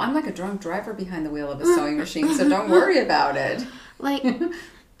 Well, I'm like a drunk driver behind the wheel of a sewing machine, so don't worry about it. Like,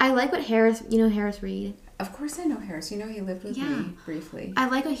 I like what Harris Reed. Of course I know Harris. You know he lived with me briefly. I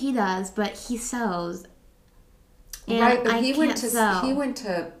like what he does, but he sews. And right, but I he went can't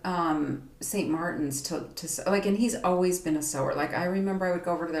to St. Martin's to like, and he's always been a sewer. Like I remember I would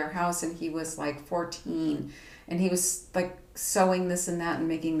go over to their house and he was like 14, and he was like sewing this and that and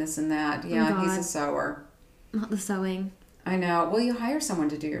making this and that. Yeah, he's a sewer. Not the sewing. I know. Well, you hire someone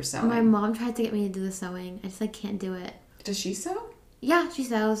to do your sewing. My mom tried to get me to do the sewing. I just like can't do it. Does she sew? Yeah, she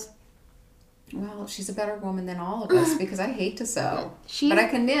sews. Well, she's a better woman than all of us because I hate to sew. But I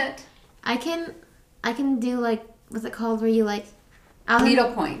can knit. I can do like what's it called where you like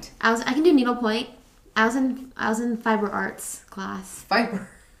Needlepoint. I can do needlepoint. I was in fiber arts class. Fiber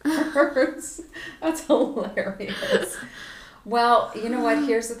arts. That's hilarious. Well, you know what?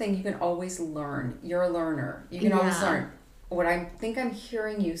 Here's the thing. You can always learn. You're a learner. You can always learn. What I think I'm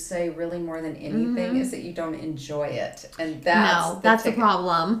hearing you say really more than anything is that you don't enjoy it. And that's the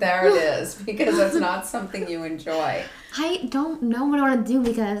problem. There it is. Because that's not something you enjoy. I don't know what I want to do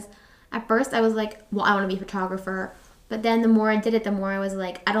because at first I was like, well, I want to be a photographer. But then the more I did it, the more I was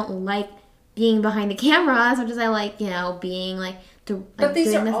like, I don't like being behind the camera as much as I like, being like but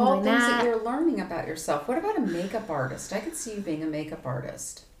these are all things that you're learning about yourself. What about a makeup artist? I could see you being a makeup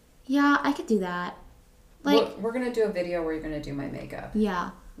artist. Yeah, I could do that. Like we're gonna do a video where you're gonna do my makeup.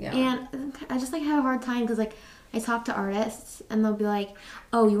 Yeah. And I just like have a hard time because like I talk to artists and they'll be like,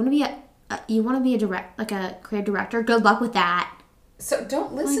 "Oh, you want to be a creative director? Good luck with that." So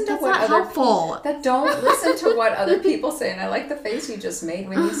don't listen to that's what not other helpful. Don't listen to what other people say. And I like the face you just made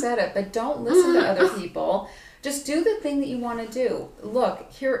when you said it. But don't listen to other people. Just do the thing that you want to do.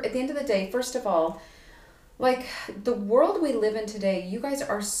 Look, here at the end of the day, first of all, like the world we live in today, you guys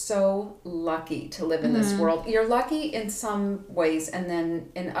are so lucky to live in this world. You're lucky in some ways, and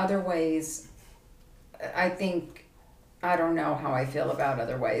then in other ways, I don't know how I feel about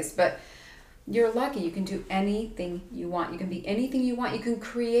other ways, but you're lucky. You can do anything you want. You can be anything you want. You can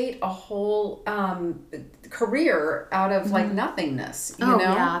create a whole career out of like nothingness. You know?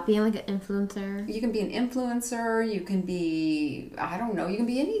 Yeah, being like an influencer. You can be an influencer. You can be, I don't know. You can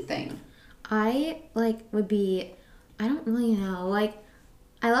be anything. I don't really know. Like,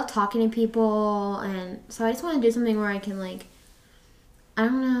 I love talking to people, and so I just want to do something where I can like, I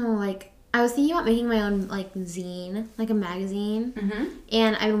don't know, like. I was thinking about making my own, like, zine, like a magazine,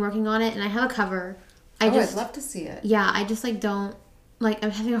 and I've been working on it, and I have a cover. I'd love to see it. Yeah, I just, like, don't, like,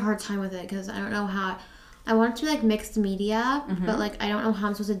 I'm having a hard time with it, because I don't know how, I want it to be, like, mixed media, but, like, I don't know how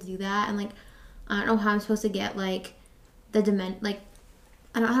I'm supposed to do that, and, like, I don't know how I'm supposed to get, like, I don't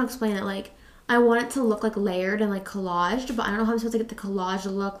know how to explain it, like, I want it to look, like, layered and, like, collaged, but I don't know how I'm supposed to get the collage to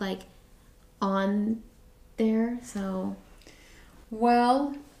look, like, on there, so.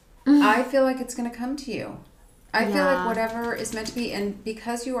 Well, I feel like it's going to come to you. I feel like whatever is meant to be, and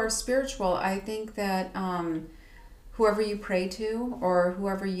because you are spiritual, I think that whoever you pray to or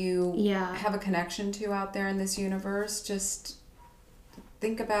whoever you have a connection to out there in this universe, just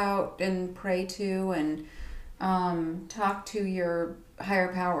think about and pray to and talk to your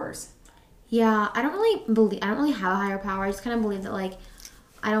higher powers. Yeah, I don't really have a higher power. I just kind of believe that, like,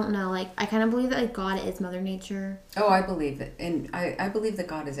 I don't know, like, I kind of believe that, like, God is Mother Nature. Oh, I believe it. And I believe that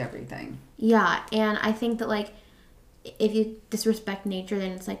God is everything. Yeah, and I think that, like, if you disrespect nature,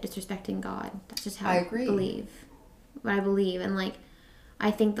 then it's, like, disrespecting God. That's just how I believe. What I believe. And, like,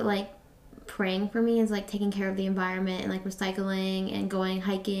 I think that like praying for me is like taking care of the environment and like recycling and going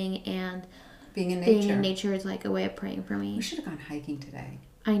hiking and being in nature. Being in nature is like a way of praying for me. We should have gone hiking today.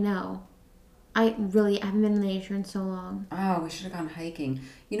 I know. I haven't been in nature in so long. Oh, we should have gone hiking.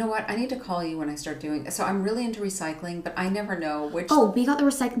 You know what? I need to call you when I start doing. So I'm really into recycling, but I never know which. Oh, we got the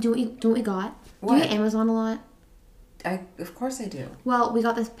recycle. Do what we got? What? Do you get Amazon a lot? Of course I do. Well, we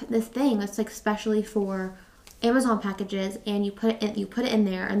got this thing that's like specially for Amazon packages, and you put it in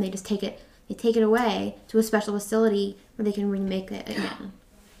there, and they just take it away to a special facility where they can remake it again.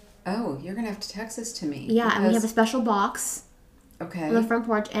 Oh, you're gonna have to text this to me. Yeah, and we have a special box. Okay. On the front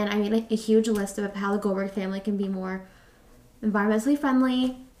porch, and I made like a huge list of how the Goldberg family can be more environmentally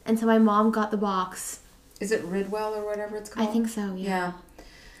friendly, and so my mom got the box. Is it Ridwell or whatever it's called? I think so. Yeah.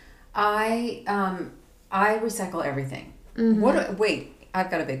 I recycle everything. Mm-hmm. Wait, I've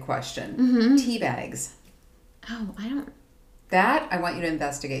got a big question. Mm-hmm. Tea bags. Oh, I don't. That I want you to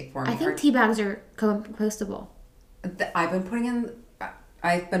investigate for me. I think tea bags are compostable. I've been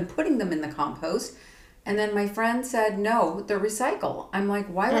putting them in the compost. And then my friend said, no, they're recycle. I'm like,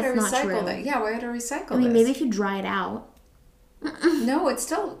 why would I recycle that? Yeah, why would I recycle this? Maybe if you dry it out. No, it's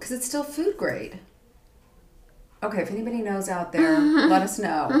still food grade. Okay, if anybody knows out there, let us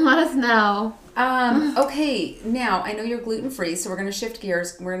know. Let us know. Okay, now, I know you're gluten-free, so we're going to shift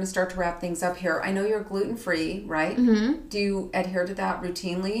gears. We're going to start to wrap things up here. I know you're gluten-free, right? Mm-hmm. Do you adhere to that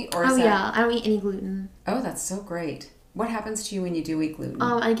routinely? Or yeah, I don't eat any gluten. Oh, that's so great. What happens to you when you do eat gluten?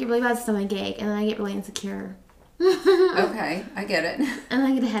 I get really bad stomachache, and then I get really insecure. Okay, I get it. And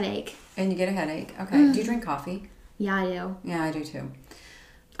I get a headache. And you get a headache. Okay. Do you drink coffee? Yeah, I do. Yeah, I do too.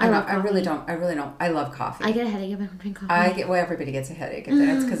 I really don't. I love coffee. I get a headache if I don't drink coffee. Everybody gets a headache.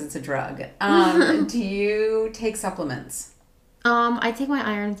 That's because it's a drug. Do you take supplements? I take my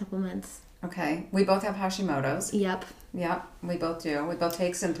iron supplements. Okay. We both have Hashimoto's. Yep. Yep, we both do. We both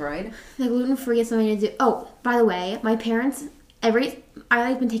take Synthroid. The gluten-free is something to do. Oh, by the way, my parents, I've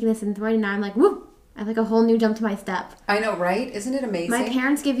been taking the Synthroid, and now I'm like, woo! I have like a whole new jump to my step. I know, right? Isn't it amazing? My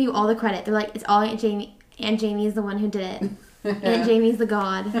parents give you all the credit. They're like, it's all Aunt Jamie. Aunt Jamie is the one who did it. Aunt Jamie's the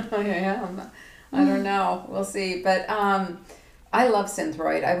god. I am. I don't know. We'll see. But I love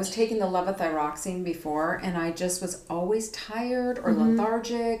Synthroid. I was taking the levothyroxine before, and I just was always tired or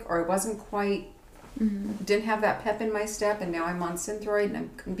lethargic, or I wasn't quite, didn't have that pep in my step, and now I'm on Synthroid, and I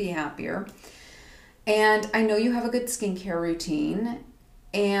couldn't be happier. And I know you have a good skincare routine,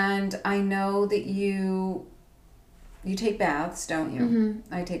 and I know that you take baths, don't you?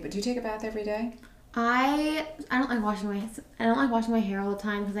 But do you take a bath every day? I don't like washing my hair all the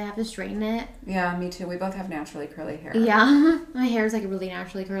time because I have to straighten it. Yeah, me too. We both have naturally curly hair. Yeah, my hair is like really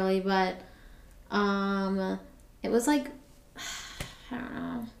naturally curly, but it was like I don't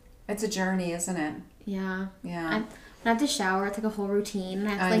know. It's a journey, isn't it? Yeah. Yeah. I have to shower. It's like a whole routine.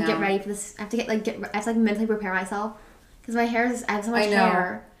 I have to get ready for this. I have to mentally prepare myself because my hair I have so much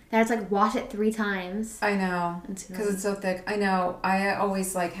hair. I have to wash it 3 times. I know, because it's so thick. I know. I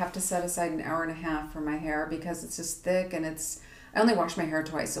always have to set aside an hour and a half for my hair because it's just thick, and I only wash my hair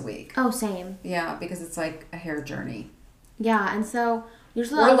twice a week. Oh, same. Yeah, because it's like a hair journey. Yeah, and so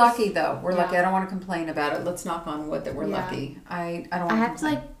usually we're lucky though. We're lucky. I don't want to complain about it. Let's knock on wood that we're lucky. I don't want to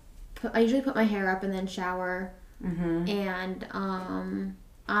complain. I usually put my hair up and then shower, and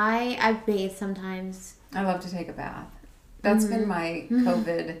I bathe sometimes. I love to take a bath. That's been my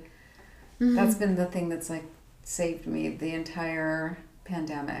COVID. That's been the thing that's saved me the entire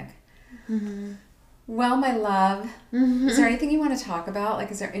pandemic. Well, my love, is there anything you want to talk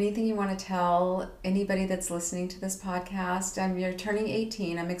about? Is there anything you want to tell anybody that's listening to this podcast? You're turning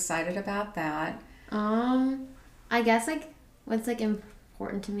 18. I'm excited about that. I guess what's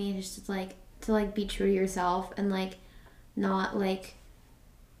important to me is just to be true to yourself and not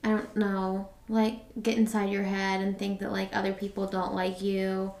I don't know, get inside your head and think that other people don't like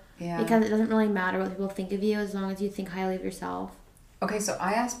you. Yeah. Because it doesn't really matter what people think of you as long as you think highly of yourself. Okay, so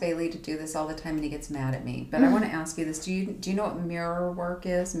I ask Bailey to do this all the time and he gets mad at me. But I want to ask you this. Do you know what mirror work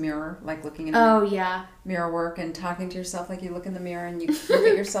is? Mirror, looking in a mirror. Yeah. Mirror work and talking to yourself, you look in the mirror and you look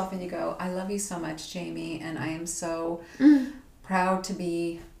at yourself and you go, I love you so much, Jamie, and I am so proud to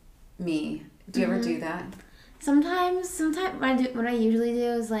be me. Do you ever do that? Sometimes what I usually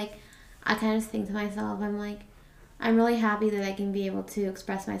do is I kind of think to myself, I'm really happy that I can be able to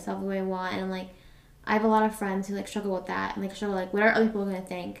express myself the way I want, and I have a lot of friends who struggle with that and struggle what are other people gonna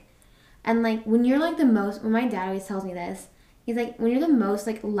think, and when you're the most, when my dad always tells me this, he's when you're the most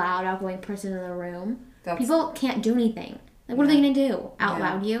loud outgoing person in the room, people can't do anything. What are they gonna do? Out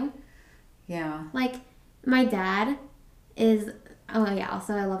loud you? Yeah. My dad is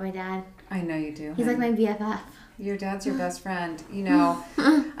also I love my dad. I know you do. He's my BFF. Your dad's your best friend. You know,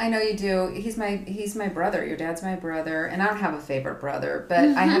 I know you do. He's my brother. Your dad's my brother. And I don't have a favorite brother, but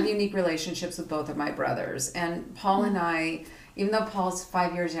I have unique relationships with both of my brothers. And Paul and I, even though Paul's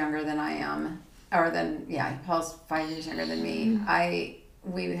 5 years younger than I am, Paul's 5 years younger than me,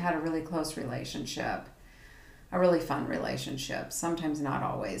 we had a really close relationship. A really fun relationship. Sometimes not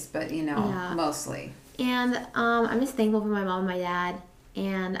always, but mostly. And I'm just thankful for my mom and my dad.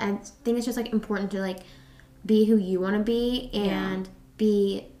 And I think it's just like important to like be who you want to be and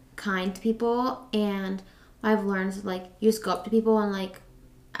be kind to people. And what I've learned is like you just go up to people and like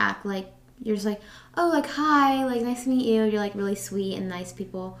act like you're just like, oh, like hi, like nice to meet you. You're like really sweet and nice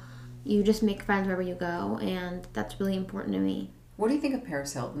people. You just make friends wherever you go, and that's really important to me. What do you think of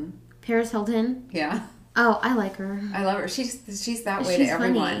Paris Hilton? Paris Hilton? Yeah. Oh, I like her. I love her. She's that way to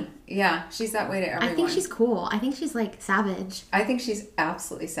everyone. Funny. Yeah, she's that way to everyone. I think she's cool. I think she's like savage. I think she's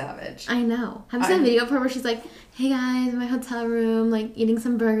absolutely savage. I know. Have you seen a video of her where she's like, hey guys, in my hotel room, like eating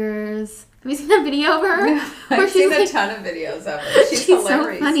some burgers? Have you seen that video of her? Yeah, I've seen a ton of videos of her. She's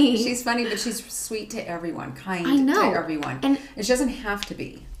hilarious. So funny. She's funny, but she's sweet to everyone, kind to everyone. And she doesn't have to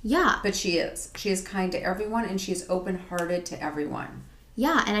be. Yeah. But she is. She is kind to everyone, and she's open-hearted to everyone.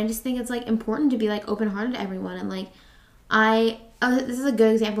 Yeah, and I just think it's like important to be like open-hearted to everyone. And like this is a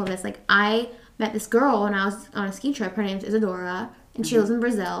good example of this. Like I met this girl when I was on a ski trip. Her name's Isadora, and she lives in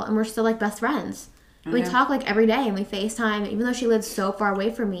Brazil, and we're still like best friends. Okay. We talk like every day, and we FaceTime, even though she lives so far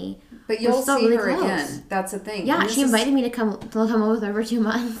away from me. But you'll see her again. That's the thing. Yeah, she invited me to come over with her for 2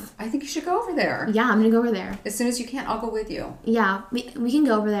 months. I think you should go over there. Yeah, I'm gonna go over there as soon as you can. I'll go with you. Yeah, we can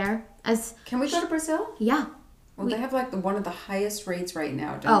go over there. Can we go to Brazil? Yeah. Well, they have like one of the highest rates right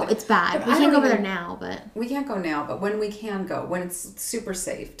now. It's bad. We can't go over there now, but we can't go now. But when we can go, when it's super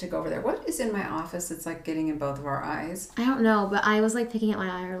safe to go over there. What is in my office? It's like getting in both of our eyes. I don't know, but I was like picking at my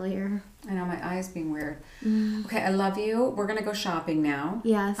eye earlier. I know, my eye's being weird. Okay, I love you. We're gonna go shopping now.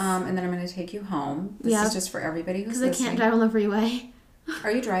 Yes. And then I'm gonna take you home. This is just for everybody who's listening. Because I can't drive on the freeway.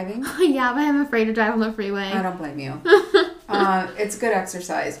 Are you driving? Yeah, but I'm afraid to drive on the freeway. I don't blame you. It's good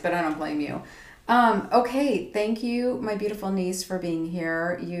exercise, but I don't blame you. Okay, thank you, my beautiful niece, for being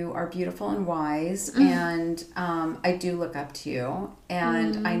here. You are beautiful and wise, and I do look up to you,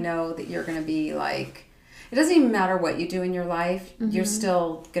 and I know that you're going to be like, it doesn't even matter what you do in your life, you're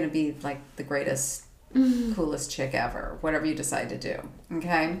still going to be like the greatest, coolest chick ever, whatever you decide to do,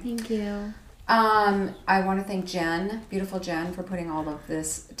 okay? Thank you. I want to thank Jen, beautiful Jen, for putting all of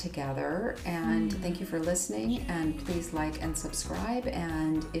this together, and thank you for listening, and please like and subscribe,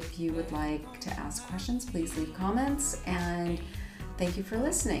 and if you would like to ask questions, please leave comments, and thank you for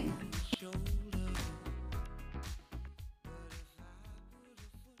listening.